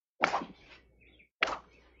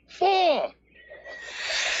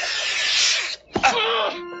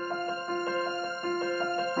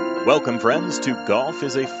Welcome, friends, to Golf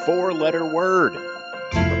is a Four-Letter Word.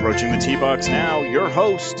 Approaching the tee box now, your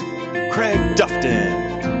host, Craig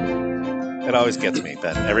Dufton. It always gets me,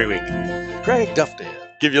 Ben, every week. Craig Dufton.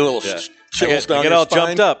 Give you a little chills down I get your all spine.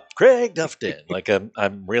 jumped up. Craig Dufton. Like I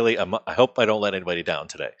hope I don't let anybody down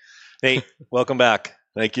today. Nate, welcome back.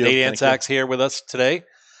 Thank you. Nate Ansack's here with us today.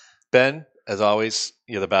 Ben, as always,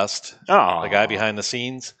 you're the best. Oh, The guy behind the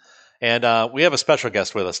scenes. And we have a special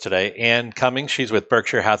guest with us today, Ann Cummings. She's with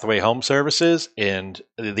Berkshire Hathaway Home Services and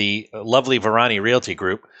the lovely Varani Realty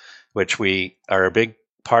Group, which we are a big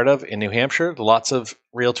part of in New Hampshire. Lots of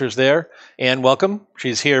realtors there. Ann, welcome.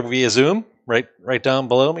 She's here via Zoom, right down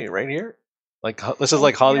below me, right here. This is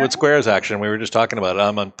like Hollywood Squares action. We were just talking about it.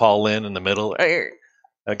 I'm on Paul Lynn in the middle. I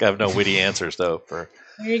have no witty answers though. There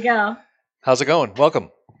you go. How's it going? Welcome.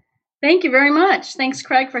 Thank you very much. Thanks,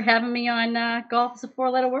 Craig, for having me on Golf is a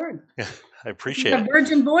Four-Letter Word. I appreciate It's a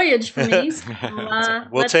virgin voyage for me.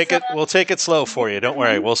 We'll take it slow for you. Don't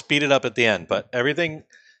worry. We'll speed it up at the end, but everything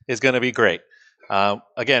is going to be great.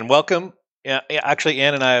 Again, welcome. Actually,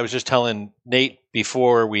 Ann and I was just telling Nate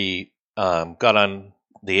before we got on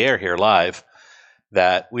the air here live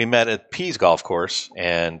that we met at Pease Golf Course.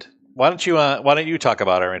 And why don't you talk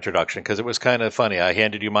about our introduction? Because it was kind of funny. I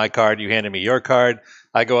handed you my card. You handed me your card.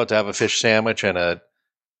 I go out to have a fish sandwich and a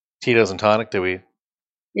Tito's and tonic. Do we?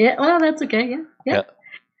 Yeah, well, that's okay.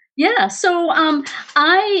 Yeah. So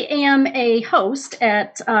I am a host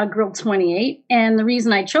at Grill 28. And the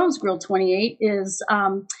reason I chose Grill 28 is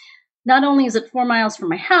not only is it 4 miles from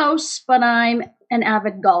my house, but I'm an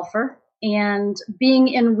avid golfer. And being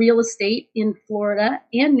in real estate in Florida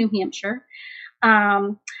and New Hampshire,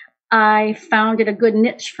 I found it a good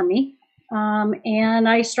niche for me. And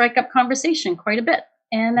I strike up conversation quite a bit.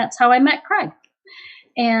 And that's how I met Craig.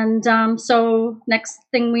 And so next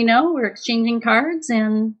thing we know, we're exchanging cards,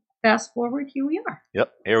 and fast forward, here we are.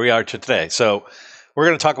 Yep, here we are today. So we're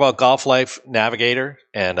going to talk about Golf Life Navigator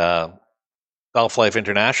and Golf Life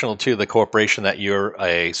International, too, the corporation that you're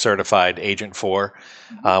a certified agent for.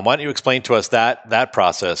 Why don't you explain to us that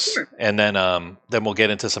process, Sure. And then we'll get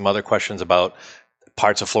into some other questions about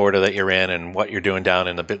parts of Florida that you're in and what you're doing down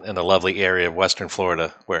in the lovely area of Western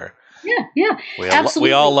Florida, where Yeah, absolutely.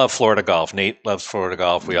 we all love Florida golf. Nate loves Florida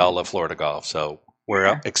golf. We all love Florida golf. So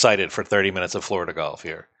we're excited for 30 minutes of Florida golf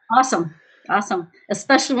here. Awesome.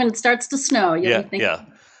 Especially when it starts to snow. Yeah.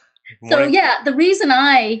 So the reason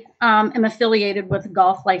I am affiliated with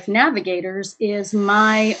Golf Life Navigators is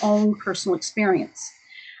my own personal experience.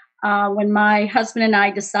 When my husband and I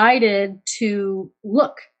decided to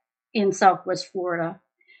look in Southwest Florida,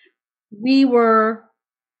 we were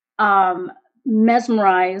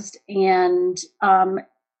mesmerized and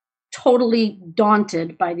totally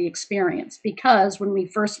daunted by the experience, because when we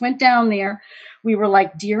first went down there, we were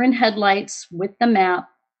like deer in headlights with the map,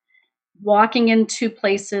 walking into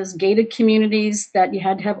places, gated communities that you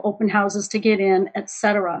had to have open houses to get in,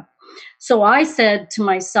 etc. So I said to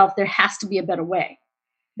myself, there has to be a better way.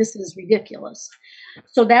 This is ridiculous.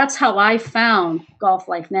 So that's how I found Golf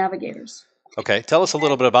Life Navigators. Okay, tell us a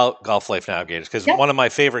little bit about Golf Life Navigators, because one of my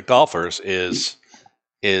favorite golfers is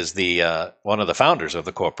the one of the founders of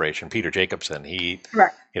the corporation, Peter Jacobson. He,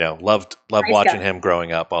 Correct. Loved Nice watching guy. him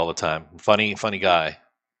growing up all the time. Funny guy.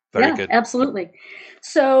 Very good. Absolutely.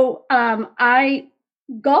 So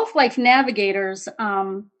Golf Life Navigators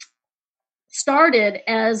started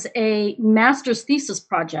as a master's thesis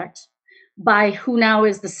project by who now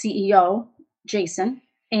is the CEO, Jason,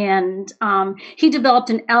 and he developed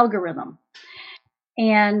an algorithm.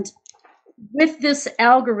 And with this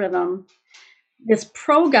algorithm, this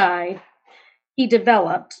pro guide he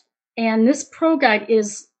developed, and this pro guide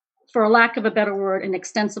is, for a lack of a better word, an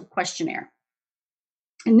extensive questionnaire.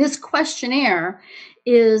 And this questionnaire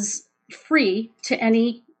is free to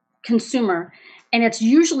any consumer, and it's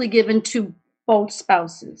usually given to both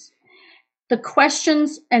spouses. The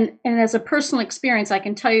questions, and as a personal experience, I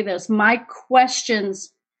can tell you this, my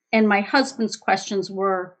questions and my husband's questions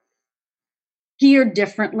were geared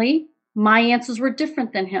differently. My answers were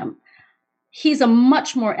different than him. He's a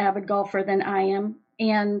much more avid golfer than I am,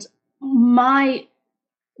 and my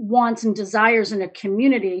wants and desires in a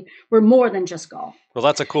community were more than just golf. Well,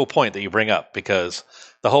 that's a cool point that you bring up, because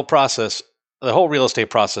the whole real estate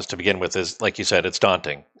process to begin with is, like you said, it's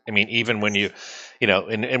daunting. I mean, even when and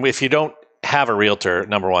if you don't have a realtor,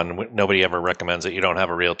 number one, nobody ever recommends that you don't have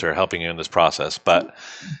a realtor helping you in this process. But,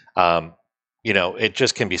 it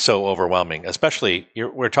just can be so overwhelming, especially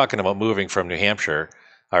we're talking about moving from New Hampshire,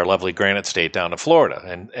 our lovely Granite State, down to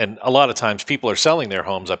Florida. And a lot of times people are selling their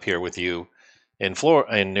homes up here with you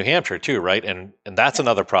in New Hampshire too, right? And that's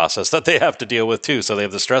another process that they have to deal with too. So they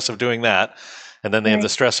have the stress of doing that. and then they have the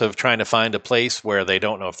stress of trying to find a place where they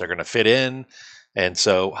don't know if they're going to fit in. And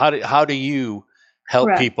so how do you help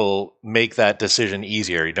people make that decision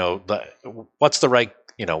easier? You know, what's the right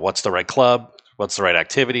club? What's the right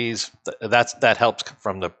activities? That helps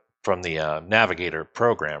from the Navigator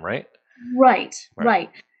program, right? Right.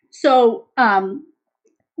 So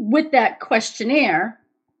with that questionnaire,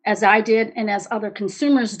 as I did and as other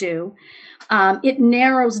consumers do, it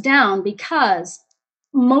narrows down because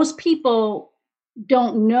most people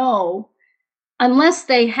don't know, unless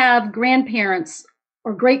they have grandparents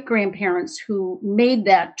or great-grandparents who made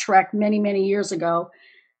that trek many, many years ago.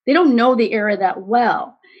 They don't know the area that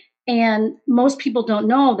well. And most people don't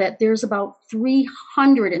know that there's about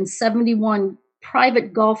 371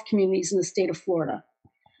 private golf communities in the state of Florida.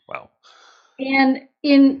 Wow. And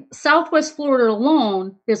in Southwest Florida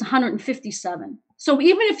alone, there's 157. So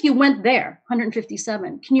even if you went there,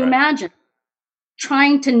 157, can you imagine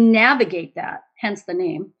trying to navigate that, hence the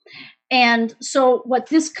name? And so what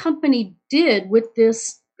this company did with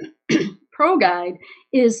this Pro Guide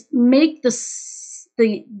is make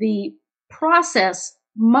the process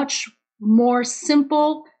much more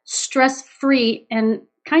simple, stress-free, and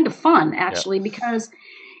kind of fun, actually, because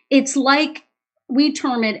it's like, we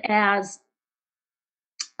term it as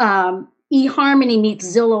eHarmony meets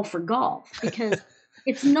Zillow for golf, because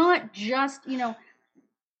it's not just,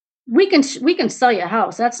 we can sell you a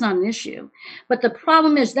house. That's not an issue. But the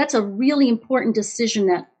problem is that's a really important decision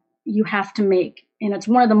that you have to make. And it's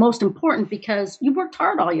one of the most important because you worked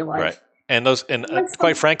hard all your life. Right. And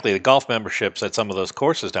quite frankly, the golf memberships at some of those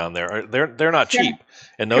courses down there they're not cheap,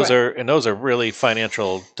 and those are really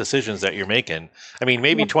financial decisions that you're making. I mean,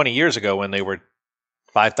 maybe 20 years ago when they were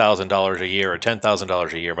 $5,000 a year or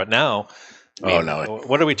 $10,000 a year, but now,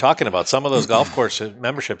 what are we talking about? Some of those golf course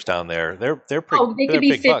memberships down there, they're pretty. Oh, they could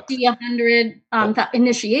be 50, 100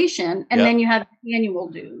 initiation, and then you have annual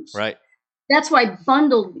dues. Right. That's why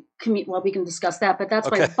bundled well, we can discuss that, but that's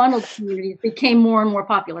why bundled communities became more and more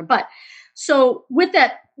popular. But so with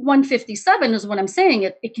that 157 is what I'm saying,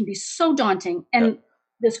 it can be so daunting. And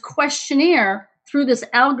this questionnaire through this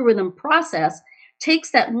algorithm process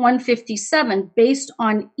takes that 157 based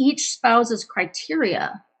on each spouse's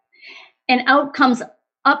criteria, and out comes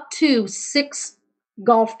up to 6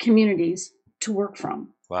 golf communities to work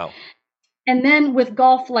from. Wow. And then with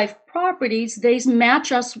Golf Life Properties, they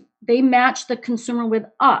match the consumer with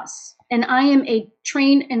us. And I am a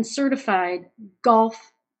trained and certified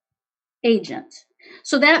golf agent.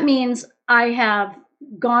 So that means I have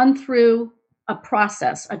gone through a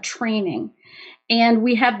process, a training, and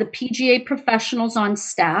we have the PGA professionals on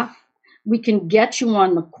staff. We can get you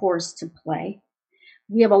on the course to play.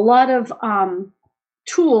 We have a lot of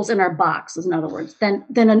tools in our boxes, in other words, than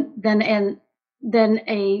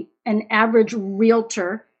an average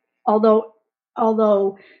realtor,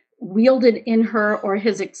 although wielded in her or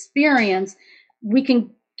his experience, we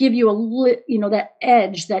can give you that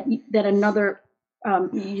edge that another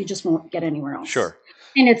you just won't get anywhere else. Sure.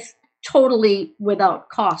 And it's totally without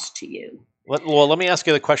cost to you. Well, let me ask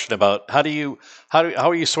you the question about how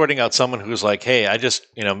are you sorting out someone who's like, hey, I just,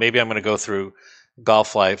 maybe I'm going to go through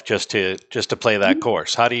Golf Life just to play that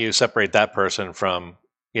course. How do you separate that person from,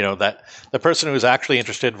 that the person who's actually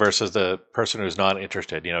interested versus the person who's not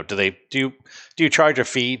interested? Do you charge a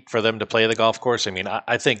fee for them to play the golf course? I mean,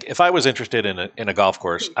 I think if I was interested in a golf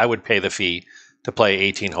course, I would pay the fee to play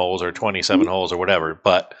 18 holes or 27 holes or whatever.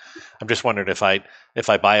 But I'm just wondering if I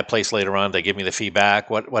buy a place later on, they give me the fee back.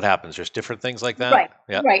 What happens? There's different things like that. Right.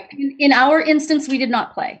 Yeah. Right. In our instance, we did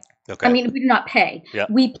not play. Okay. I mean, we did not pay. Yeah.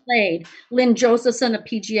 We played. Lynn Josephson, a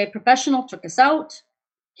PGA professional, took us out.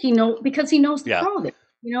 Because he knows the pro there.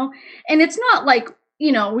 And it's not like,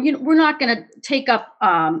 we're not going to take up,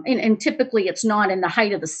 and typically it's not in the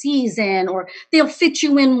height of the season, or they'll fit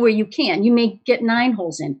you in where you can. You may get 9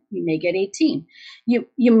 holes in, you may get 18. You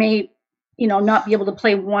may, not be able to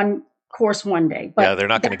play one course one day. But they're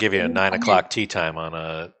not going to give you a 9 o'clock tee time on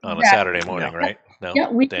a Saturday morning, right? No.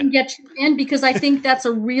 Yeah, we can get you in because I think that's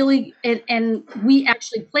a really, and we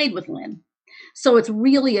actually played with Lynn. So it's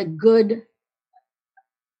really a good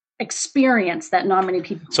experience that not many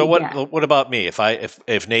people So get. What about me? If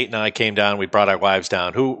Nate and I came down, we brought our wives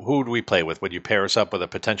down, who do we play with? Would you pair us up with a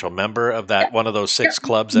potential member of that one of those 6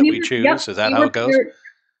 clubs that we choose? Is that how it goes?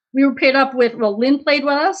 We were paired up with, Lynn played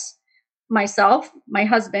with us, myself, my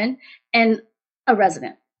husband, and a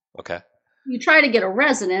resident. Okay. You try to get a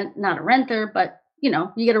resident, not a renter, but you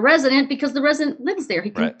get a resident because the resident lives there.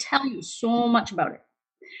 He can tell you so much about it.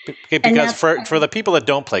 Because for the people that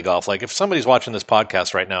don't play golf, like if somebody's watching this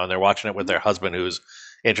podcast right now and they're watching it with their husband who's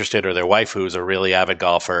interested or their wife who's a really avid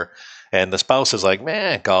golfer, and the spouse is like,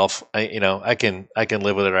 man, golf, I can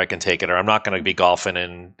live with it, or I can take it, or I'm not going to be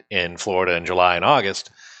golfing in Florida in July and August.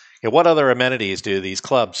 What other amenities do these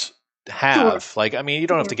clubs have? Sure. Like, I mean, you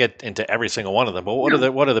don't have to get into every single one of them, but what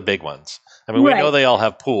No. are the big ones? I mean, we know they all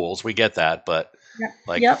have pools. We get that, but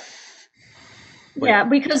like, yep. Yeah,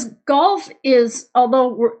 because golf is,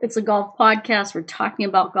 although it's a golf podcast, we're talking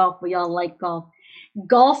about golf. We all like golf.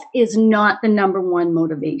 Golf is not the number one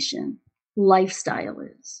motivation. Lifestyle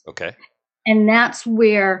is. Okay. And that's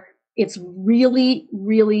where it's really,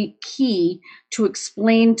 really key to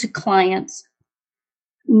explain to clients,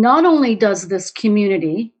 not only does this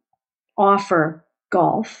community offer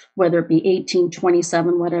golf, whether it be 18,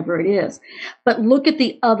 27, whatever it is, but look at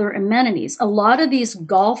the other amenities. A lot of these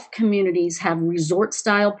golf communities have resort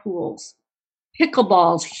style pools.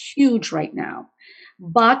 Pickleball's huge right now.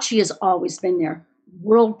 Bocce has always been there.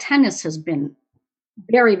 World tennis has been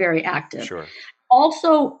very, very active. Sure.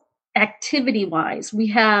 Also, activity wise, we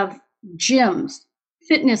have gyms,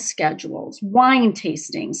 fitness schedules, wine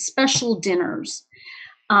tastings, special dinners,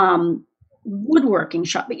 woodworking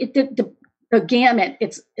shop. The gamut,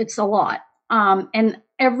 it's a lot. And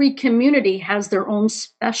every community has their own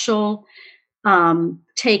special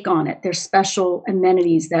take on it. There's special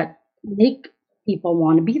amenities that make people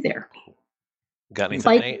want to be there. Got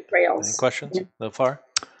anything? Biking trails. Any questions so far?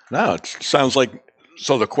 No, it sounds like,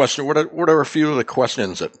 so the question, what are a few of the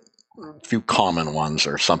questions, a few common ones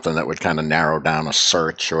or something that would kind of narrow down a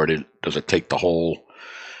search, or does it take the whole,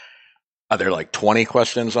 are there like 20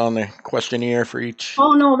 questions on the questionnaire for each?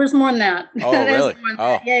 Oh, no, there's more than that. Oh, really?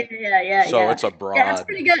 Oh. Yeah. So it's a broad. Yeah, it's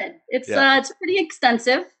pretty good. It's pretty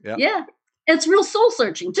extensive. Yeah. Yeah. It's real soul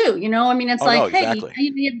searching too. I mean, it's hey, exactly.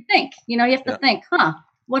 you have to think, you have to think,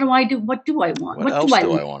 what do I do? What do I want? What else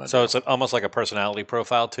do I want to do? So it's almost like a personality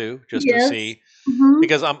profile too, just to see,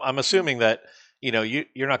 because I'm assuming that,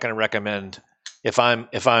 you're not going to recommend, if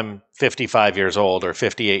I'm 55 years old or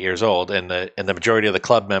 58 years old, and the majority of the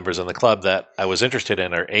club members in the club that I was interested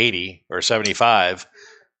in are 80 or 75.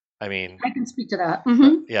 I mean, I can speak to that.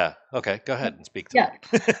 Yeah. Okay. Go ahead and speak to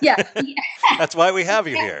that. Yeah. That's why we have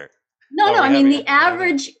you here. No. I mean, the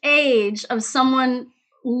average age of someone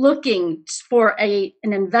looking for an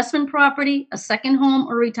investment property, a second home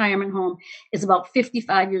or retirement home is about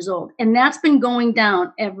 55 years old. And that's been going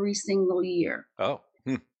down every single year. Oh.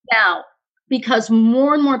 Now, because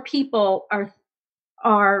more and more people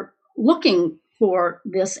are looking for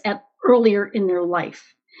this earlier in their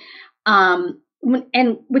life. And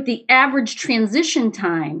with the average transition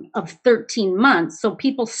time of 13 months, so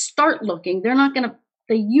people start looking,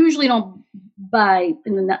 they usually don't buy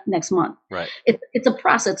in the next month. Right. It's a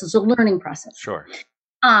process. It's a learning process. Sure.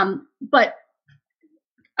 But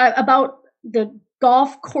about the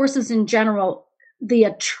golf courses in general, the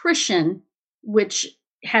attrition, which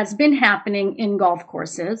has been happening in golf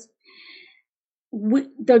courses,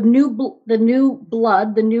 the new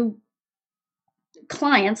blood, the new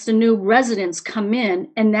clients, the new residents come in,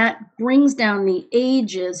 and that brings down the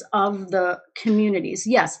ages of the communities.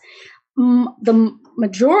 Yes. The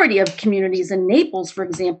majority of communities in Naples, for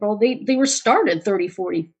example, they were started 30,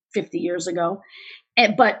 40, 50 years ago.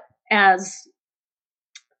 But as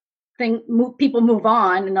people move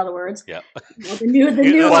on, in other words, the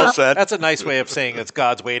new well said. That's a nice way of saying it's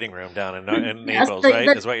God's waiting room down in Naples,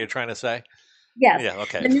 right? Is what you're trying to say? Yes. Yeah,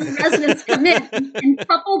 okay. The new residents come in, and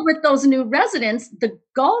coupled with those new residents, the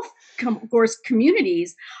golf course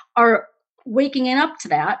communities are waking up to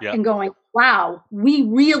that and going, wow, we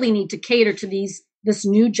really need to cater to this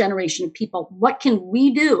new generation of people. What can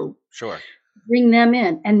we do? Sure. Bring them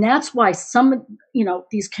in. And that's why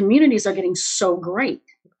these communities are getting so great.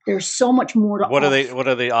 There's so much more to offer. What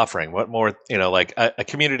are they offering? What more, like a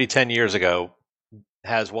community 10 years ago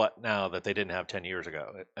has what now that they didn't have 10 years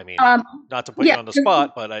ago? I mean, not to put you on the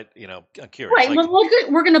spot, but I'm curious. Right.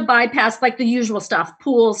 We're going to bypass like the usual stuff,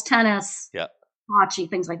 pools, tennis, bocce,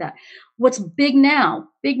 things like that. What's big now,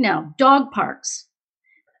 dog parks,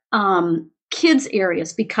 kids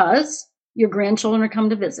areas, because your grandchildren are coming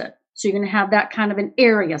to visit. So you're going to have that kind of an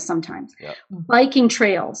area sometimes. Yep. Biking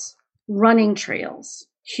trails, running trails,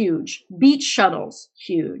 huge. Beach shuttles,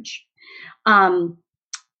 huge.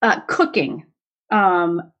 Cooking,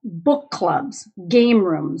 book clubs, game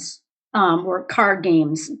rooms, or card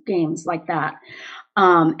games like that.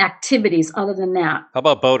 Activities other than that. How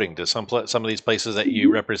about boating? Do some of these places that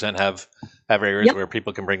you represent have areas where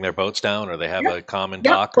people can bring their boats down, or they have a common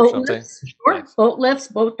dock or something? Lifts, sure. Nice. Boat lifts,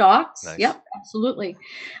 boat docks. Nice. Yep, absolutely.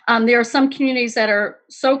 There are some communities that are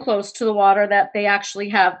so close to the water that they actually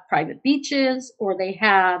have private beaches, or they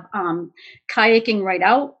have kayaking right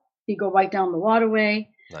out. You go right down the waterway.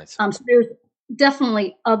 Nice. So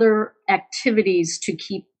definitely other activities to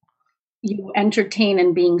keep you entertained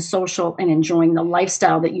and being social and enjoying the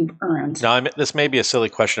lifestyle that you've earned. Now, this may be a silly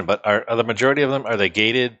question, but are the majority of them, are they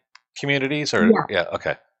gated communities or? Yeah.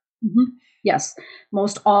 Okay. Mm-hmm. Yes.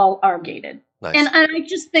 Most all are gated. Nice. And I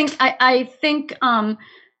just think, I think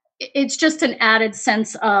it's just an added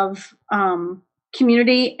sense of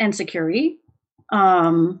community and security,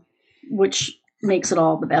 which makes it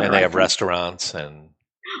all the better. And they have restaurants and.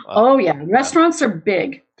 Oh yeah, restaurants are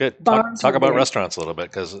big. Good. Talk about restaurants a little bit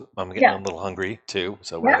because I'm getting a little hungry too.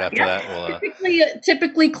 So right after that, we'll.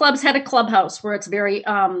 Typically, clubs had a clubhouse where it's very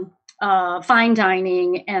fine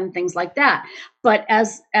dining and things like that. But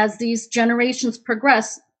as these generations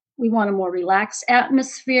progress, we want a more relaxed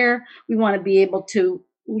atmosphere. We want to be able to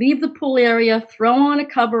leave the pool area, throw on a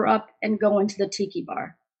cover up, and go into the tiki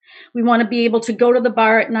bar. We want to be able to go to the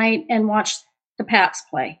bar at night and watch the Pats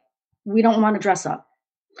play. We don't want to dress up.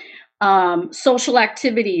 Social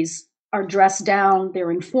activities are dressed down. They're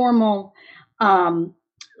informal.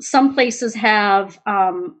 Some places have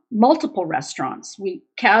multiple restaurants.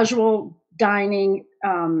 Casual dining,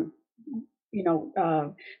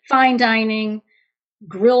 fine dining,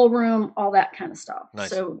 grill room, all that kind of stuff. Nice.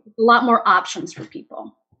 So a lot more options for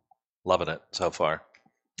people. Loving it so far.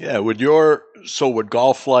 Yeah. Would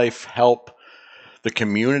Golf Life help the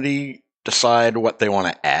community decide what they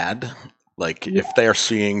want to add? Like if they're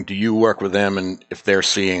seeing, do you work with them? And if they're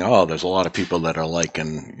seeing, there's a lot of people that are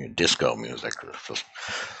liking disco music,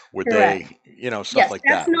 would Correct. they, stuff like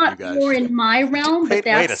that? That's not more in my realm, but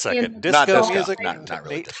that's wait a second. Disco music? Not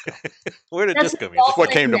really disco. Where did disco music? What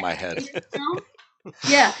came to my head?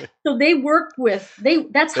 Yeah. So they work with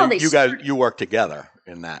that's how they you work together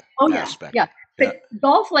in that aspect. Yeah. But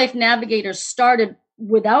Golf Life Navigators started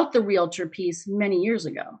without the realtor piece many years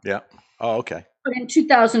ago. Yeah. Oh, okay. But in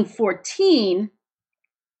 2014,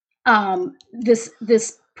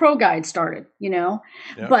 this Pro Guide started,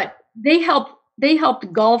 but they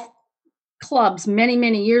helped golf clubs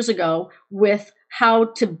many years ago with how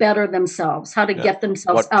to better themselves, how to get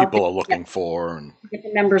themselves out. What people are looking for and get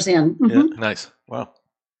the members in. Mm-hmm. Yeah. Nice. Wow.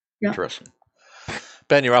 Yeah. Interesting.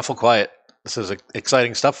 Ben, you're awful quiet. This is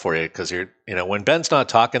exciting stuff for you because when Ben's not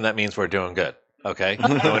talking, that means we're doing good. Okay.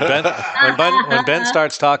 when Ben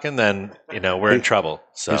starts talking, then we're in trouble.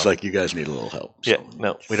 So he's like, you guys need a little help. So. Yeah,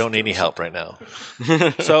 no, we don't need any help right now.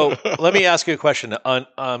 So let me ask you a question.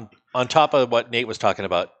 On top of what Nate was talking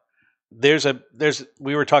about,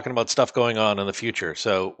 we were talking about stuff going on in the future.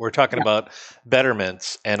 So we're talking about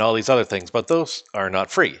betterments and all these other things, but those are not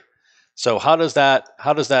free. So how does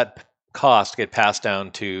that cost get passed down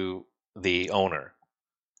to the owner?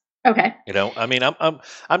 Okay.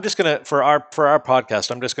 I'm just gonna for our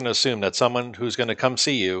podcast, I'm just gonna assume that someone who's gonna come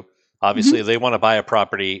see you, obviously they want to buy a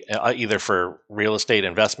property either for real estate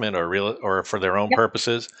investment or for their own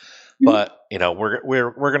purposes. But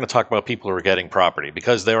we're going to talk about people who are getting property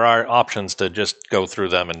because there are options to just go through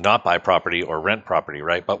them and not buy property or rent property,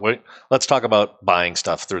 right? But let's talk about buying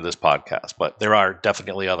stuff through this podcast. But there are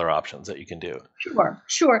definitely other options that you can do.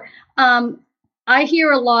 Sure. I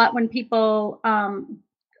hear a lot when people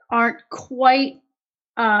aren't quite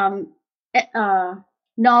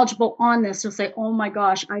knowledgeable on this. They'll say, "Oh my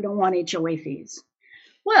gosh, I don't want HOA fees."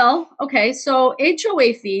 Well, okay, so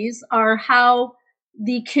HOA fees are how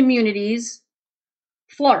the communities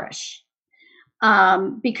flourish,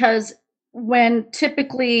 because when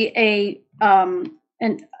typically a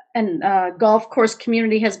golf course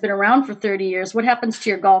community has been around for 30 years, what happens to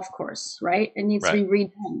your golf course, right? It needs to be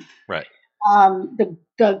redone. Right.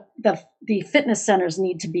 The fitness centers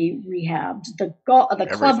need to be rehabbed. The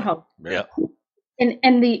clubhouse,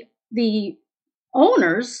 and the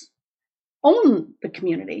owners own the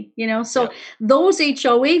community, so those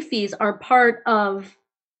HOA fees are part of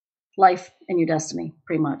life and your destiny,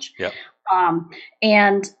 pretty much.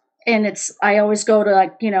 And it's, I always go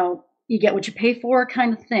to you get what you pay for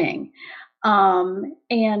kind of thing.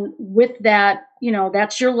 And with that,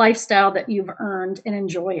 that's your lifestyle that you've earned, and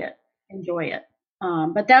enjoy it.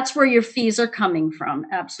 But that's where your fees are coming from.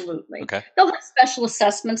 Absolutely. Okay. They'll have special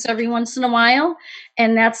assessments every once in a while,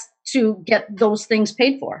 and that's to get those things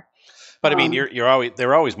paid for. But I mean,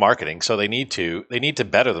 they're always marketing, so they need to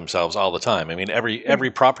better themselves all the time. I mean,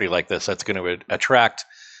 every property like this that's going to attract,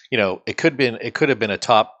 it could have been a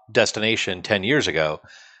top destination 10 years ago,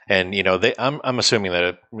 and I'm assuming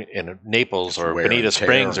that in Naples or Bonita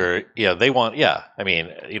Springs they want I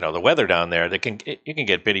mean, the weather down there, you can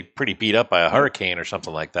get pretty beat up by a hurricane or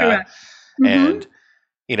something like that, and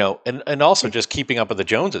and also just keeping up with the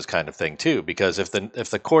Joneses kind of thing too, because if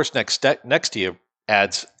the course next to you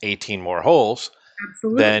adds 18 more holes,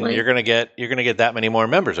 Absolutely. then you're gonna get that many more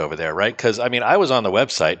members over there, right? Because I mean, I was on the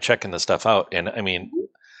website checking the stuff out, and I mean,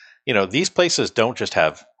 these places don't just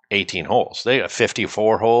have 18 holes; they have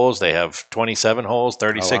 54 holes, they have 27 holes,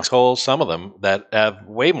 36 holes. Some of them that have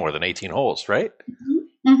way more than 18 holes, right?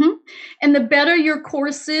 Mm-hmm. And the better your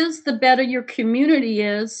course is, the better your community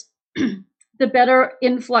is, the better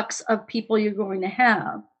influx of people you're going to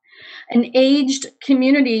have. An aged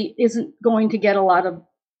community isn't going to get a lot of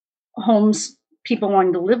homes, people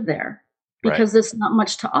wanting to live there, because there's not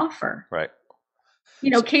much to offer. Right.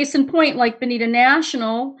 Case in point, like Bonita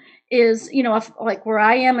National is, like where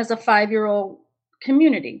I am as a 5-year-old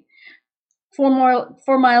community. 4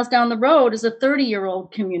 miles down the road is a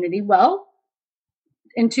 30-year-old community. Well,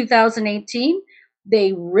 in 2018,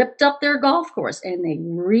 they ripped up their golf course and they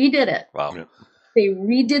redid it. Wow. They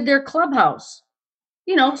redid their clubhouse.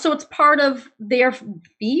 So it's part of their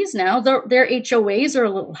fees now. Their HOAs are a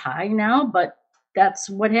little high now, but that's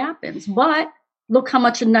what happens. But look how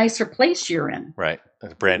much a nicer place you're in. Right.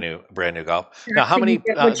 It's brand new golf. Now, how many,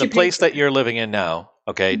 the place that you're living in now,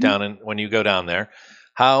 okay, when you go down there,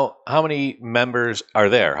 how many members are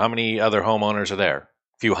there? How many other homeowners are there?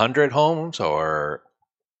 A few hundred homes or?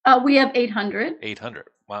 We have 800. 800.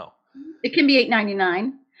 Wow. It can be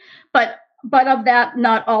 899, but of that,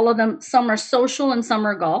 not all of them. Some are social and some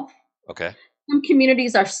are golf. Okay. Some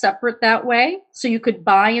communities are separate that way. So you could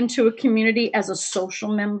buy into a community as a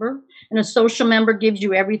social member, and a social member gives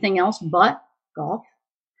you everything else but golf.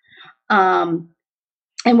 And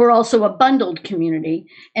we're also a bundled community,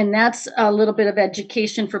 and that's a little bit of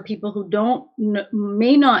education for people who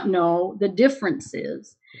may not know the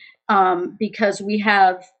differences, because we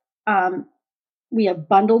have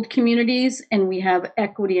bundled communities and we have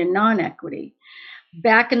equity and non-equity.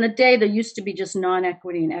 Back in the day, there used to be just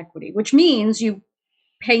non-equity and equity, which means you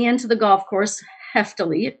pay into the golf course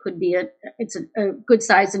heftily. It could be it's a good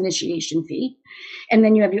size initiation fee, and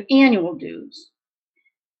then you have your annual dues.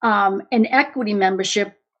 An equity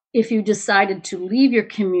membership, if you decided to leave your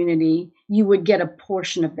community, you would get a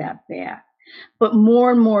portion of that back. But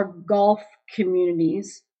more and more golf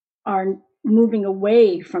communities are moving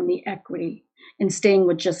away from the equity and staying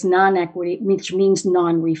with just non-equity, which means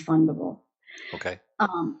non-refundable. Okay.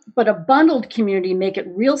 But a bundled community, make it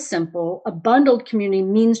real simple. A bundled community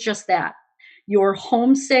means just that. Your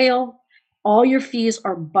home sale, all your fees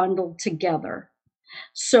are bundled together.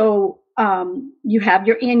 So you have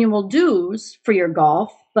your annual dues for your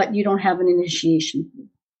golf, but you don't have an initiation fee.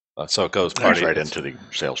 So it goes right into the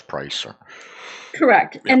sales price.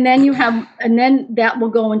 Correct. Yeah. And then that will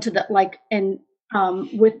go into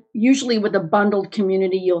usually with a bundled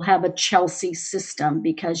community, you'll have a Chelsea system,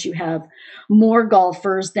 because you have more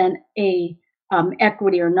golfers than a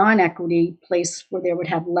equity or non-equity place where they would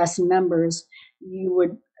have less members.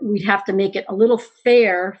 We'd have to make it a little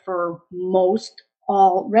fair for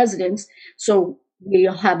all residents. So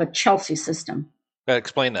we'll have a Chelsea system.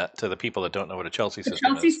 Explain that to the people that don't know what a Chelsea system is. The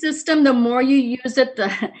Chelsea system, the more you use it,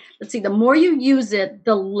 the more you use it,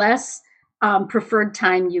 the less preferred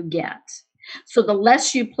time you get. So the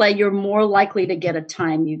less you play, you're more likely to get a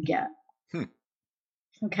time you get.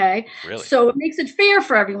 Okay. Really? So it makes it fair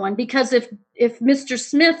for everyone, because if Mr.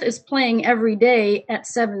 Smith is playing every day at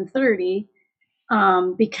 7:30,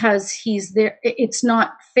 because he's there, it's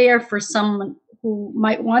not fair for someone who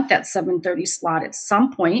might want that 7:30 slot at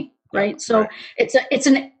some point. Right. So it's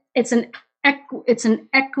an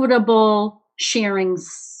equitable sharing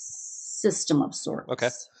system of sorts. Okay.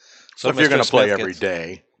 So if you're going to play every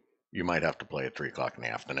day, you might have to play at 3:00 in the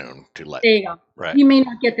afternoon to let. There you go. Right. You may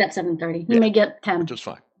not get that 7:30. You may get 10. Which is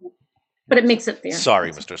fine. But it makes it fair.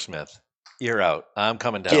 Sorry, Mr. Smith. You're out. I'm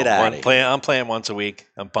coming down. Get out of here. I'm playing once a week.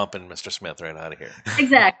 I'm bumping Mr. Smith right out of here.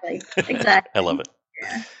 Exactly. I love it.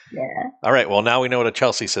 Yeah. All right. Well, now we know what a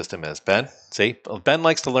Chelsea system is. Ben, see? Ben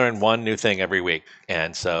likes to learn one new thing every week.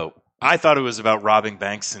 And so I thought it was about robbing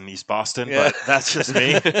banks in East Boston, but that's just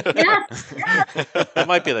me. That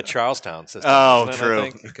might be the Charlestown system. Oh, true.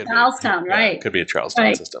 It could Charlestown, right. It could be a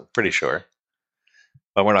Charlestown system. Pretty sure.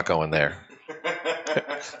 But we're not going there.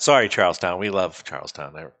 Sorry, Charlestown. We love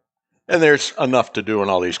Charlestown. And there's enough to do in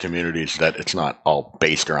all these communities that it's not all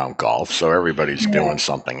based around golf. So everybody's doing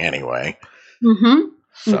something anyway. Mm-hmm.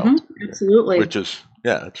 So absolutely. Which is,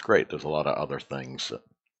 it's great. There's a lot of other things.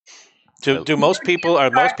 Do most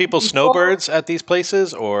people snowbirds at these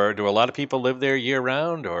places, or do a lot of people live there year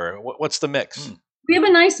round, or what's the mix? We have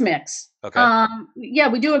a nice mix. Okay.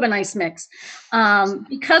 We do have a nice mix.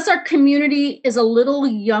 Because our community is a little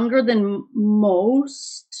younger than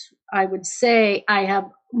most, I would say I have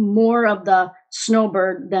more of the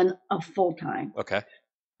snowbird than a full-time. Okay.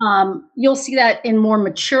 You'll see that in more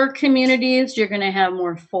mature communities, you're going to have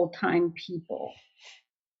more full-time people.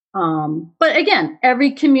 But again,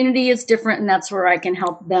 every community is different, and that's where I can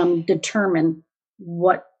help them determine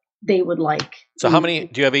what they would like. So how many,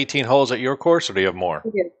 do you have 18 holes at your course, or do you have more?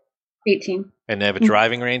 18. And they have a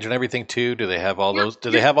driving range and everything too? Do they have all those? Do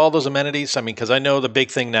they have all those amenities? I mean, because I know the big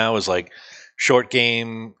thing now is like short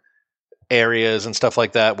game areas and stuff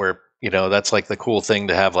like that, where, you know, that's like the cool thing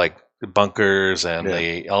to have, like the bunkers and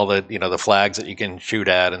all the, you know, the flags that you can shoot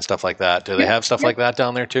at and stuff like that. Do they have stuff like that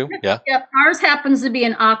down there too? Yeah. Yep. Ours happens to be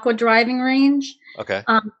an aqua driving range. Okay.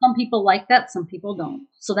 Some people like that, some people don't.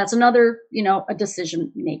 So that's another, you know, a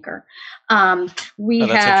decision maker. That's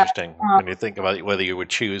interesting when you think about whether you would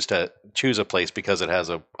choose a place because it has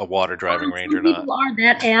a water driving range or not. People are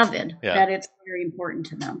that avid that it's very important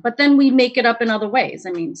to them. But then we make it up in other ways.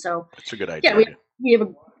 I mean, so that's a good idea. Yeah, we have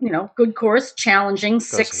a good course, challenging,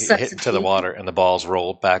 6 sets hit to the water, and the balls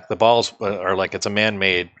roll back. The balls are like, it's a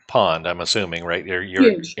man-made pond, I'm assuming, right? You're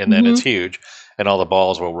huge. And then it's huge, and all the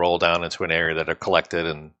balls will roll down into an area that are collected,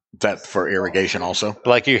 and that for irrigation also.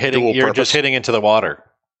 Like you're just hitting into the water.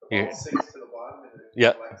 Yeah.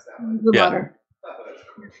 Water.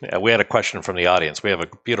 Yeah, we had a question from the audience. We have a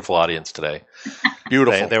beautiful audience today.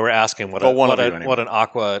 Beautiful. They were asking what an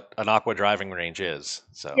aqua driving range is.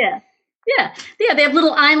 So yeah. They have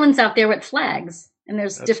little islands out there with flags, and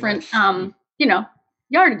there's different yardages.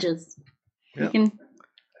 Yeah. You can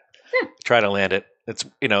try to land it. It's,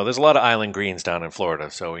 there's a lot of island greens down in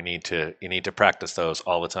Florida, so you need to practice those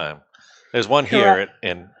all the time. There's one here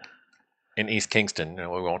in East Kingston. We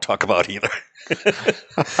won't talk about either.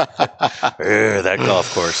 That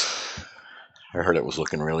golf course. I heard it was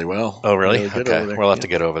looking really well. Oh, really? Okay, we'll have to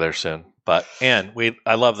get over there soon. But Ann,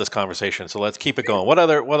 I love this conversation, so let's keep it going. What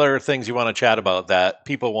other things you want to chat about that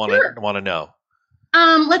people want to know?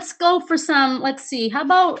 Let's go for some. Let's see. How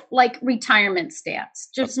about like retirement stats?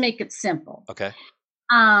 Just make it simple. Okay.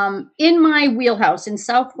 In my wheelhouse in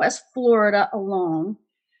Southwest Florida alone,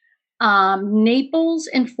 Naples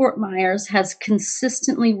and Fort Myers has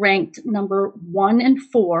consistently ranked number 1 and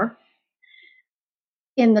 4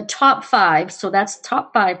 in the top 5. So that's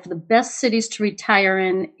top 5 for the best cities to retire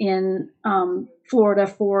in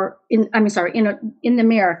Florida in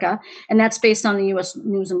America, and that's based on the U.S.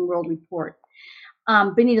 News and World Report.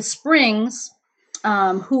 Bonita Springs,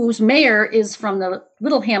 whose mayor is from the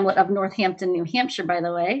little hamlet of Northampton, New Hampshire, by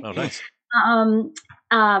the way. Oh, nice.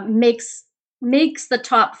 Makes the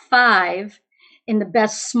top 5 in the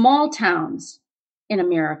best small towns in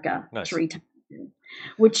America to retire.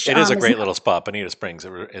 Which it is a great little spot, Bonita Springs.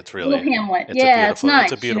 It's really little hamlet. It's nice.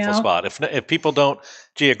 It's a beautiful spot. If people don't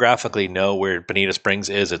geographically know where Bonita Springs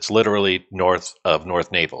is, it's literally north of North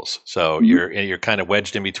Naples. So you're kind of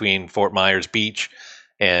wedged in between Fort Myers Beach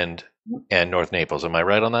and North Naples. Am I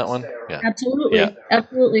right on that one? Yeah.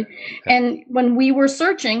 Absolutely. And when we were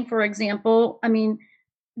searching, for example, I mean,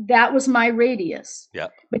 that was my radius. Yeah.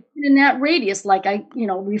 But in that radius, like I,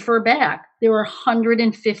 refer back, there were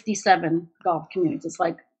 157 golf communities. It's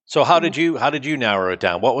like. So how did you narrow it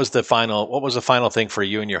down? What was the final thing for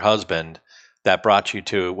you and your husband that brought you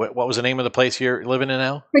to what was the name of the place you're living in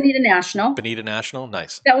now? Bonita National. Bonita National,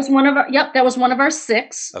 nice. That was one of our. Yep, that was one of our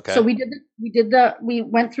 6. Okay. So we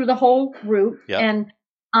went through the whole route, and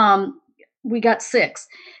we got 6.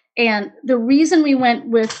 And the reason we went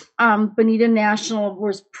with Bonita National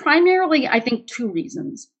was primarily, I think, 2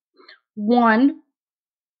 reasons. One,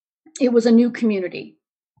 it was a new community.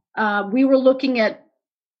 We were looking at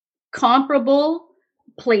comparable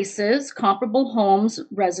places, comparable homes,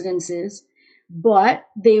 residences, but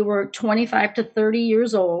they were 25 to 30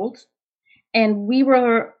 years old. And we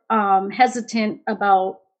were hesitant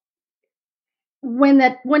about when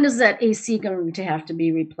is that AC going to have to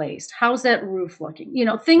be replaced? How's that roof looking?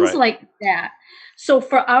 Things like that. So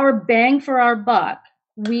for our bang for our buck,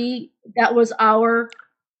 that was our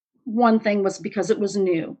one thing, was because it was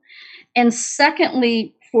new. And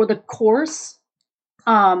secondly, for the course,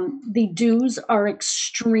 the dues are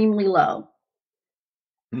extremely low,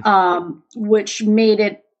 which made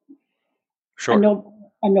it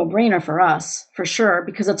a no-brainer for us, for sure,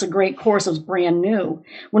 because it's a great course. It was brand new.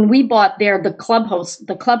 When we bought there, the clubhouse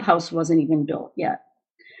wasn't even built yet.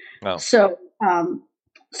 Oh. So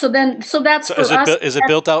that's for us. Is it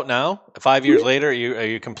built out now? 5 years later, are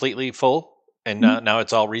you completely full, and now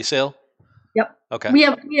it's all resale? Yep. Okay. We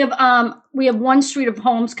have one street of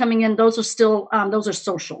homes coming in. Those are still those are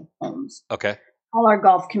social homes. Okay. All our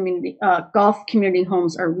golf community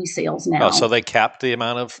homes are resales now. Oh, so they capped the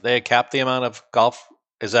amount of golf.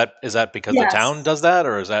 Is that because the town does that,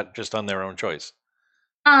 or is that just on their own choice?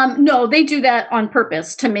 No, they do that on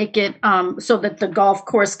purpose to make it so that the golf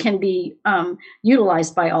course can be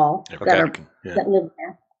utilized by all that live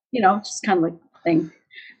there. Just kind of like thing.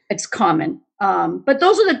 It's common. But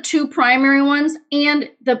those are the two primary ones, and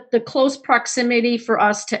the close proximity for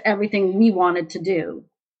us to everything we wanted to do.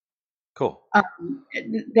 Cool.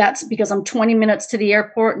 That's because I'm 20 minutes to the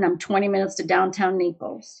airport and I'm 20 minutes to downtown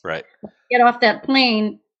Naples. Right. Get off that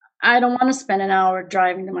plane. I don't want to spend an hour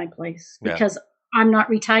driving to my place because I'm not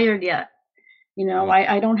retired yet.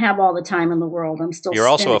 I don't have all the time in the world. I'm still. You're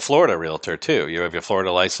also a Florida realtor too. You have your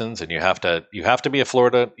Florida license, and you have to be a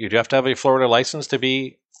Florida. You have to have a Florida license to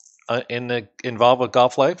be involved with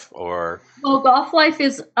Golf Life, or Golf Life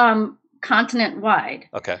is continent wide.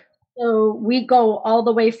 Okay. So we go all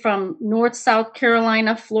the way from North, South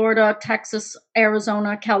Carolina, Florida, Texas,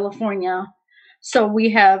 Arizona, California. So we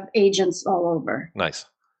have agents all over. Nice.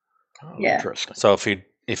 Oh, yeah. Interesting. So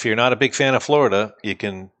if you're not a big fan of Florida, you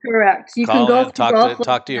can correct. You call can go and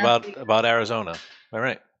talk to you about Arizona. All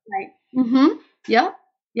right. Right. Mm-hmm. Yep.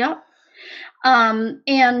 Yep.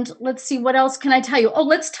 And let's see, what else can I tell you? Oh,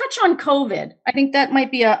 let's touch on COVID. I think that might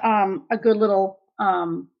be a good little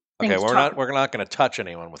thing. Okay, we're not going to touch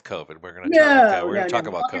anyone with COVID. We're going to talk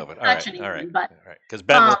about COVID. All right. Because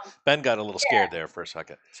Ben got a little scared there for a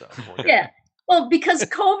second. So yeah. Well, because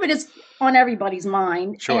COVID is on everybody's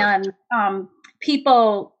mind, sure. And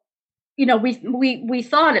people, we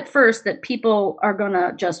thought at first that people are going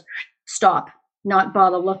to just stop, not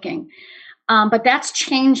bother looking. But that's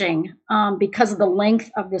changing because of the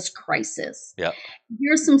length of this crisis. Yeah.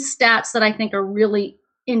 Here's some stats that I think are really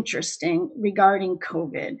interesting regarding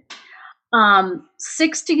COVID.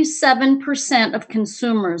 67% of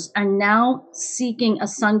consumers are now seeking a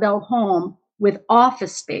Sunbelt home with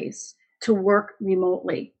office space to work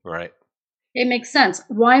remotely. Right. It makes sense.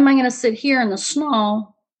 Why am I going to sit here in the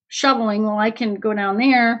snow shoveling while I can go down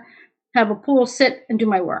there, have a pool, sit, and do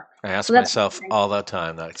my work? I ask myself all the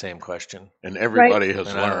time that same question. And everybody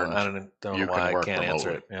has learned. I don't know why I can't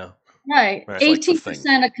answer it. Yeah. Right.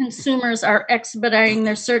 18% of consumers are expediting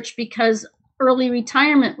their search because early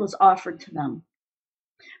retirement was offered to them.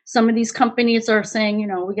 Some of these companies are saying,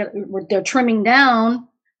 they're trimming down.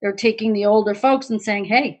 They're taking the older folks and saying,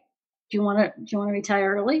 "Hey, do you want to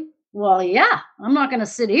retire early?" Well, yeah, I'm not going to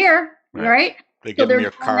sit here, right? They give them your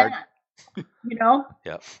card.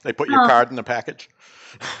 Yeah. They put your card in the package.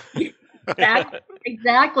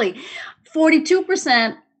 Exactly.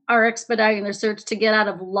 42% are expediting their search to get out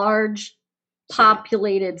of large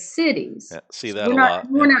populated cities. Yeah, see that a lot.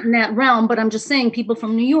 We're not in that realm, but I'm just saying people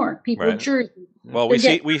from New York, people in Jersey. Well, we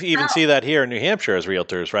even see that here in New Hampshire as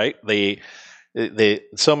realtors, right?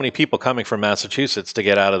 So many people coming from Massachusetts to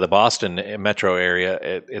get out of the Boston metro area.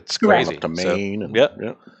 It's crazy. Up to Maine. Yep.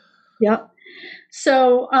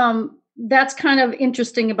 So that's kind of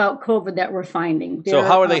interesting about COVID that we're finding. So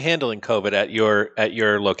how are they handling COVID at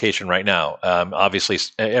your location right now? Obviously,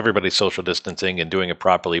 everybody's social distancing and doing it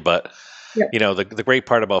properly, but the great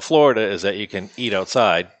part about Florida is that you can eat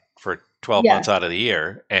outside for 12 months out of the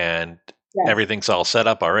year, and everything's all set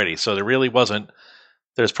up already. So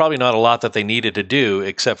there's probably not a lot that they needed to do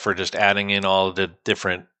except for just adding in all the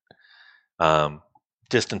different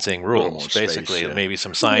distancing rules, basically, maybe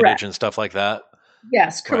some signage and stuff like that.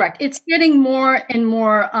 Yes, correct. Right. It's getting more and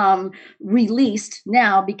more released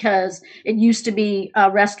now because it used to be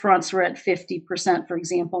restaurants were at 50%, for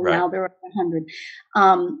example. Right. Now they're at 100.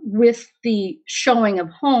 With the showing of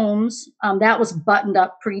homes, that was buttoned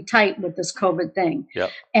up pretty tight with this COVID thing.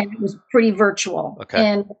 Yep. And it was pretty virtual. Okay.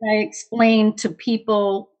 And what I explained to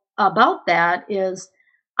people about that is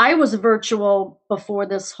I was virtual before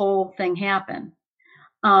this whole thing happened.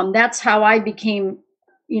 That's how I became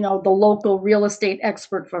the local real estate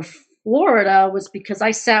expert for Florida, was because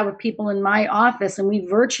I sat with people in my office and we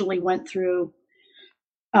virtually went through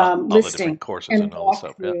listing courses and all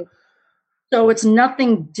stuff. Yeah. So it's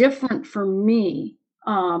nothing different for me.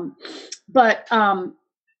 But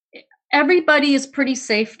everybody is pretty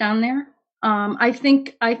safe down there. I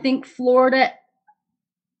think Florida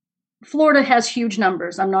has huge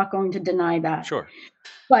numbers. I'm not going to deny that. Sure.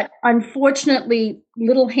 But unfortunately,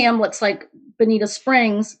 little hamlets like Bonita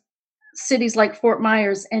Springs, cities like Fort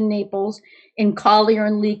Myers and Naples, in Collier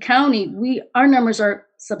and Lee County, our numbers are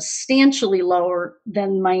substantially lower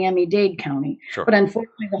than Miami-Dade County. Sure. But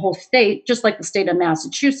unfortunately, the whole state, just like the state of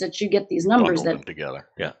Massachusetts, you get these numbers bundled them together.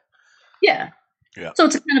 Yeah. Yeah. Yeah. So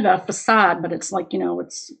it's kind of a facade, but it's like,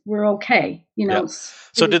 we're okay. Yeah.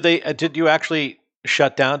 So did you actually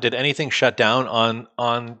shut down? Did anything shut down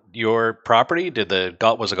on your property?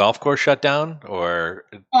 Was a golf course shut down, or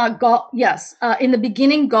golf? Yes. In the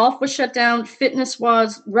beginning, golf was shut down. Fitness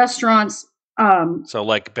was. Restaurants So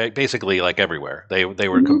like basically like everywhere, they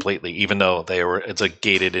were completely, even though it's a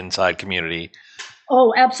gated inside community.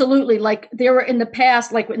 Oh, absolutely. Like there were in the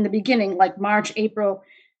past, like in the beginning, like March, April,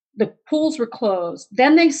 the pools were closed.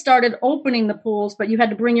 Then they started opening the pools, but you had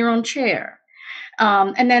to bring your own chair.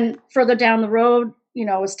 And then further down the road,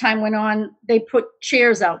 as time went on, they put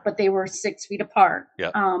chairs out, but they were 6 feet apart.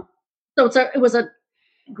 Yeah. So it was a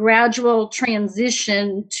gradual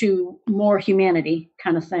transition to more humanity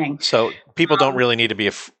kind of thing. So people don't really need to be,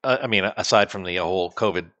 aside from the whole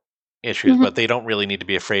COVID issues, but they don't really need to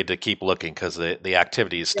be afraid to keep looking because the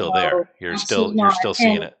activity is still there. You're still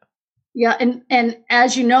seeing it. Yeah, and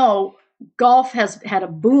as you know, golf has had a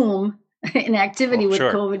boom in activity with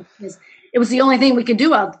COVID. It was the only thing we could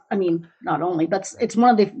do out. I mean, not only, but it's one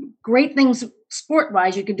of the great things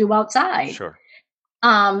sport-wise you could do outside. Sure.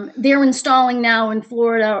 They're installing now in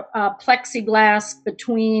Florida plexiglass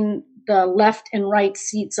between the left and right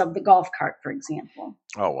seats of the golf cart, for example.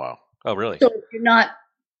 Oh, wow. Oh, really? So if you're not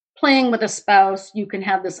playing with a spouse, you can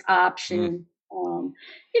have this option.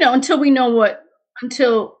 Until we know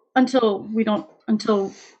until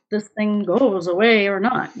this thing goes away or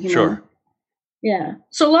not. Sure. Yeah.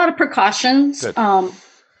 So a lot of precautions. Good.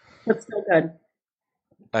 But still good.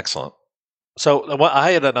 Excellent. So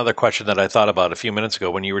I had another question that I thought about a few minutes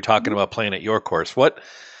ago when you were talking about playing at your course. What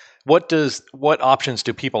options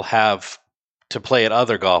do people have to play at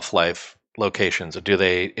other Golf Life locations?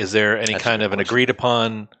 Is there any kind of an agreed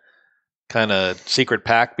upon kind of secret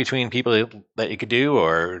pack between people that you could do,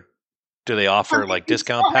 or do they offer like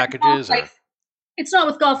discount packages? It's not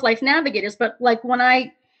with Golf Life Navigators, but like when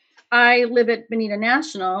I live at Bonita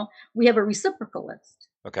National, we have a reciprocal list.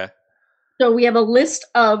 Okay. So we have a list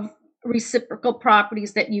of reciprocal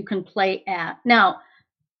properties that you can play at. Now,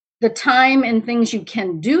 the time and things you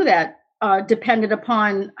can do that depended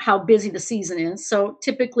upon how busy the season is. So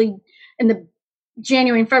typically in the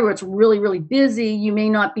January and February, it's really, really busy. You may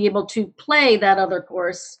not be able to play that other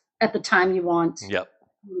course at the time you want. Yep.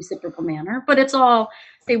 In a reciprocal manner, but it's all,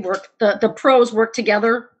 they work, the pros work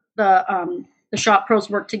together, the shop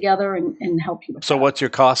pros work together and help you with So that. what's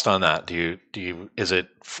your cost on that? Is it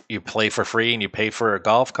you play for free and you pay for a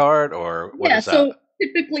golf cart, or what is that? So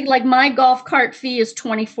typically like my golf cart fee is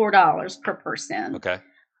 $24 per person. Okay.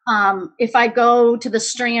 If I go to the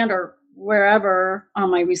Strand or wherever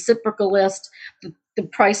on my reciprocal list, the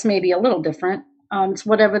price may be a little different. It's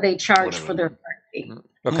whatever they charge for their cart fee.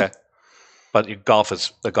 Okay. But the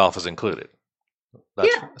golf is included.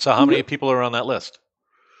 So how many people are on that list?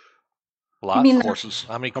 A lot of courses.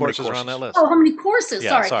 How many courses are on that list? Oh, how many courses?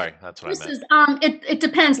 Yeah, sorry. That's what I meant. It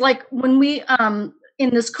depends. Like when we in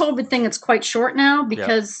this COVID thing, it's quite short now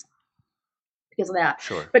because of that.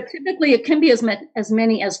 Sure. But typically it can be as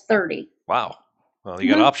many as 30. Wow. Well,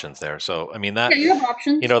 you got options there. So I mean that. Yeah, you have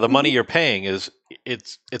options. The money you're paying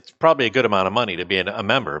it's probably a good amount of money to be a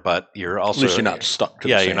member, but you're also at least you're not stuck.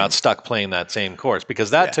 You're not stuck playing that same course,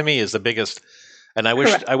 because that to me is the biggest. And I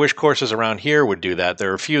wish courses around here would do that.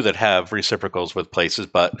 There are a few that have reciprocals with places,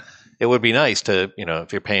 but it would be nice to,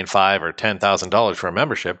 if you're paying $5,000 or $10,000 for a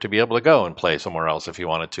membership, to be able to go and play somewhere else if you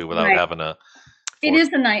wanted to without having to. It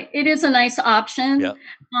is a nice option. Yeah.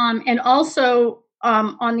 And also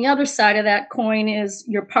on the other side of that coin is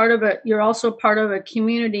you're also part of a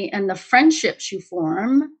community, and the friendships you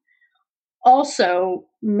form also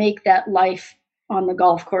make that life on the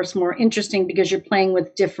golf course more interesting, because you're playing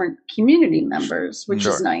with different community members, which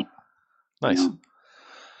is nice. Nice.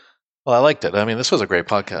 Well, I liked it. I mean, this was a great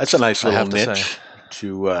podcast. That's a nice little niche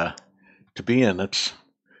to be in. It's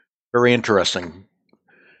very interesting,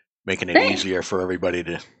 making it easier for everybody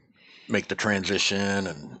to make the transition,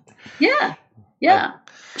 and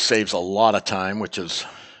saves a lot of time, which is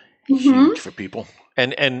huge for people.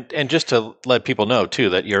 And just to let people know too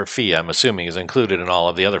that your fee, I'm assuming, is included in all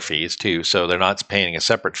of the other fees too. So they're not paying a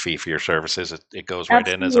separate fee for your services. It goes right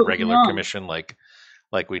in as a regular commission, like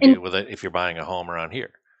we do with it if you're buying a home around here.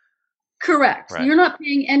 Correct. Right. You're not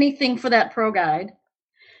paying anything for that pro guide.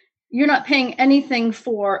 You're not paying anything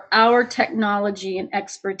for our technology and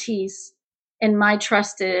expertise and my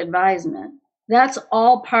trusted advisement. That's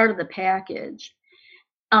all part of the package.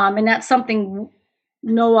 And that's something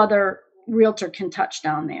no other realtor can touch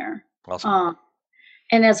down there. Awesome.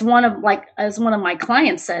 And as one of my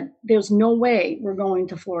clients said, there's no way we're going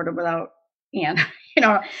to Florida without Ann.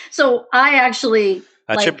 So I actually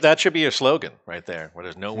that should be your slogan right there. Where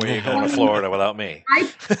there's no way you're going to Florida without me.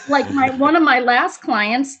 One of my last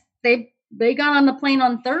clients, they got on the plane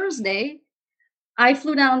on Thursday. I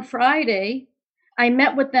flew down Friday. I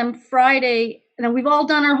met with them Friday, and then we've all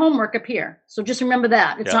done our homework up here. So just remember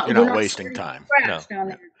that. It's you're not wasting time. Down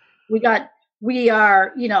there. We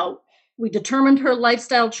we determined her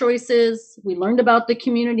lifestyle choices. We learned about the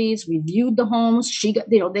communities. We viewed the homes. She got,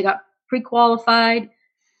 they got pre-qualified.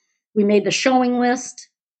 We made the showing list.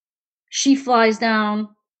 She flies down.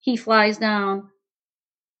 He flies down.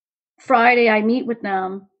 Friday, I meet with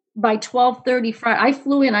them. By 12:30 Friday, I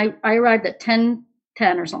flew in. I arrived at 10:10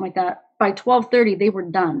 or something like that. By 12:30, they were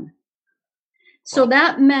done. So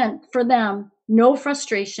that meant for them no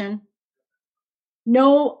frustration,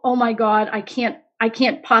 no, oh my God, I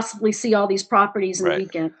can't possibly see all these properties in a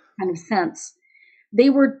weekend kind of sense. They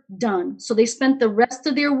were done. So they spent the rest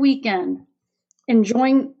of their weekend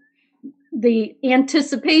enjoying the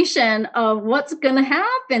anticipation of what's going to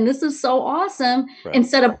happen. This is so awesome.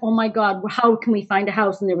 Instead of, oh my God, how can we find a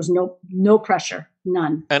house? And there was no pressure,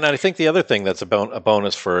 none. And I think the other thing that's a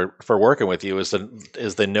bonus for working with you is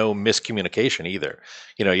the no miscommunication either.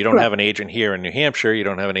 You know, you don't have an agent here in New Hampshire. You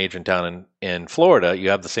don't have an agent down in Florida.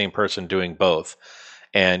 You have the same person doing both.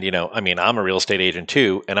 And, you know, I mean, I'm a real estate agent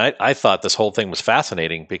too. And I thought this whole thing was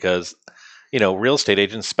fascinating because, you know, real estate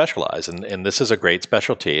agents specialize, and this is a great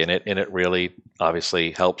specialty, and it really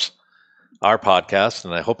obviously helps our podcast,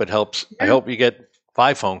 and I hope it helps. I hope you get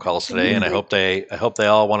 5 phone calls today, and I hope they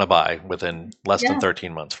all want to buy within less than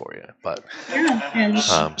 13 months for you. But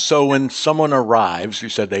so when someone arrives, you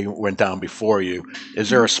said they went down before you. Is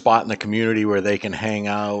there a spot in the community where they can hang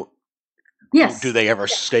out? Yes. Do they ever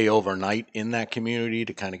stay overnight in that community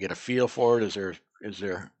to kind of get a feel for it? Is there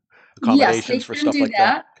accommodations for stuff like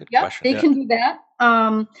that? Yep, they can do that.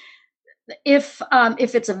 If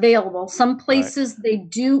it's available, some places they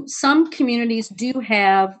do. Some communities do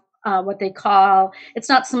have what they call. It's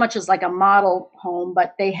not so much as like a model home,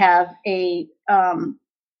 but they have a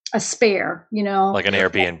spare. You know, like an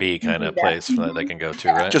Airbnb kind of place that they can go to,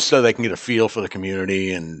 right? Just so they can get a feel for the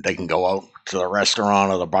community, and they can go out to the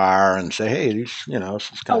restaurant or the bar and say, "Hey, these, you know,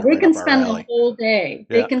 this is kind of." They can spend the whole day.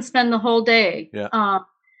 They can spend the whole day. Yeah.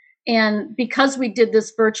 And because we did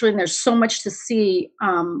this virtually, and there's so much to see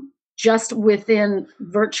just within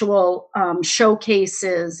virtual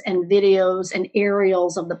showcases and videos and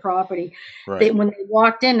aerials of the property, when they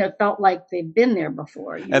walked in, it felt like they've been there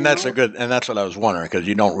before. And that's that's what I was wondering, because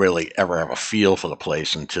you don't really ever have a feel for the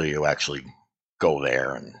place until you actually go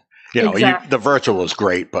there. And, you know, the virtual is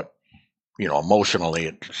great, but, you know, emotionally,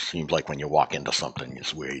 it seems like when you walk into something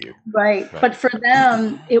is where you. Right. But for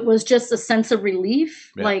them, it was just a sense of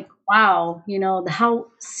relief. Yeah. Like, wow, you know, how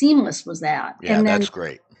seamless was that? Yeah, and then, that's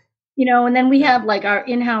great. You know, and then we have like our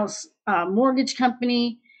in-house mortgage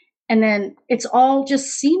company, and then it's all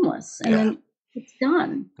just seamless, and then it's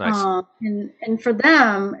done. Nice. And for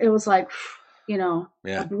them, it was like, you know,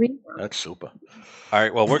 a breather. That's super. All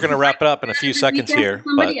right, well, we're going to wrap it up in a few seconds here.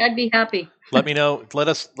 I'd be happy. Let me know.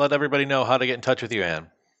 Let everybody know how to get in touch with you, Ann.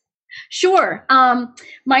 Sure.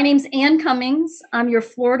 My name's Ann Cummings. I'm your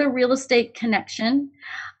Florida real estate connection.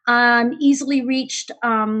 I'm easily reached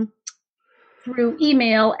through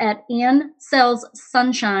email at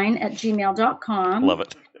AnnSellsSunshine@gmail.com. Love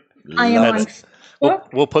it. I am on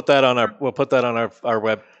Facebook. We'll put that on our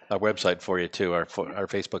website for you too, our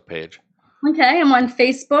Facebook page. Okay, I'm on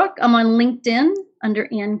Facebook. I'm on LinkedIn under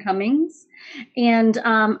Ann Cummings, and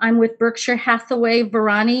I'm with Berkshire Hathaway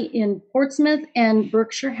Varani in Portsmouth and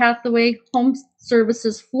Berkshire Hathaway Home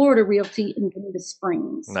Services Florida Realty in Bonita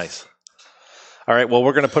Springs. Nice. All right. Well,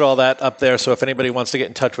 we're going to put all that up there. So if anybody wants to get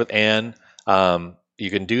in touch with Ann, you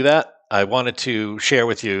can do that. I wanted to share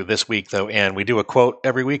with you this week, though, Ann, we do a quote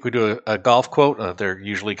every week. We do a golf quote. They're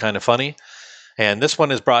usually kind of funny. And this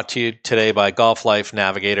one is brought to you today by Golf Life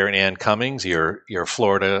Navigator and Ann Cummings, your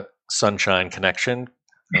Florida Sunshine connection.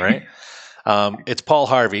 All right. It's Paul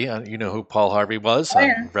Harvey. You know who Paul Harvey was.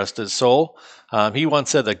 Rest his soul. He once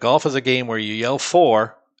said that golf is a game where you yell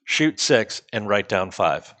 4, shoot 6, and write down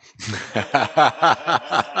 5.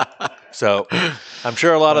 So I'm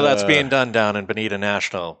sure a lot of that's being done down in Bonita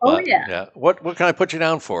National. But, yeah. What can I put you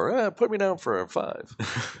down for? Put me down for a 5.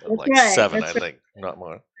 Like 7, I think, not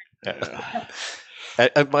more. Yeah.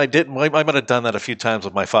 I might have done that a few times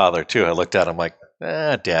with my father too. I looked at him like,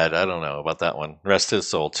 Dad, I don't know about that one. Rest his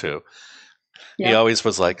soul too. Yeah. He always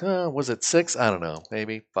was like, was it 6? I don't know,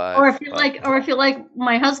 maybe 5. Or if you like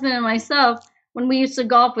my husband and myself, when we used to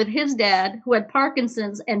golf with his dad, who had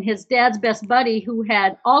Parkinson's, and his dad's best buddy, who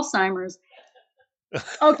had Alzheimer's.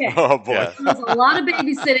 Okay. Oh, boy. Yeah. There's a lot of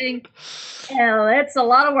babysitting. It's a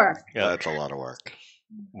lot of work. Yeah, that's a lot of work.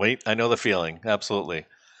 Wait, I know the feeling. Absolutely.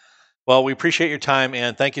 Well, we appreciate your time,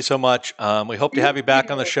 Ann. Thank you so much. We hope to have you back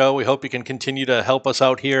on the show. We hope you can continue to help us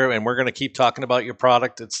out here, and we're going to keep talking about your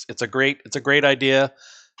product. It's a great idea.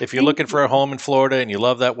 If you're looking for a home in Florida and you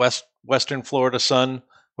love that Western Florida sun,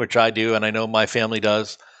 which I do, and I know my family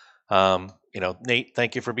does, Nate,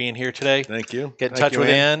 thank you for being here today. Thank you. Get in touch with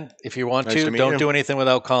Ann if you want Nice to. meet Don't you. do anything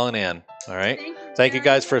without calling Ann. All right. Thank you,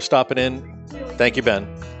 Guys for stopping in. Thank you, Ben.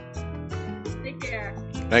 Take care.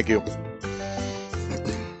 Thank you.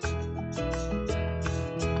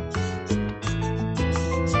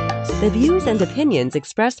 The views and opinions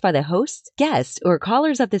expressed by the hosts, guests, or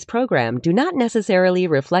callers of this program do not necessarily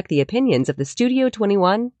reflect the opinions of the Studio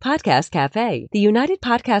 21 Podcast Cafe, the United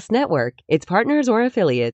Podcast Network, its partners, or affiliates.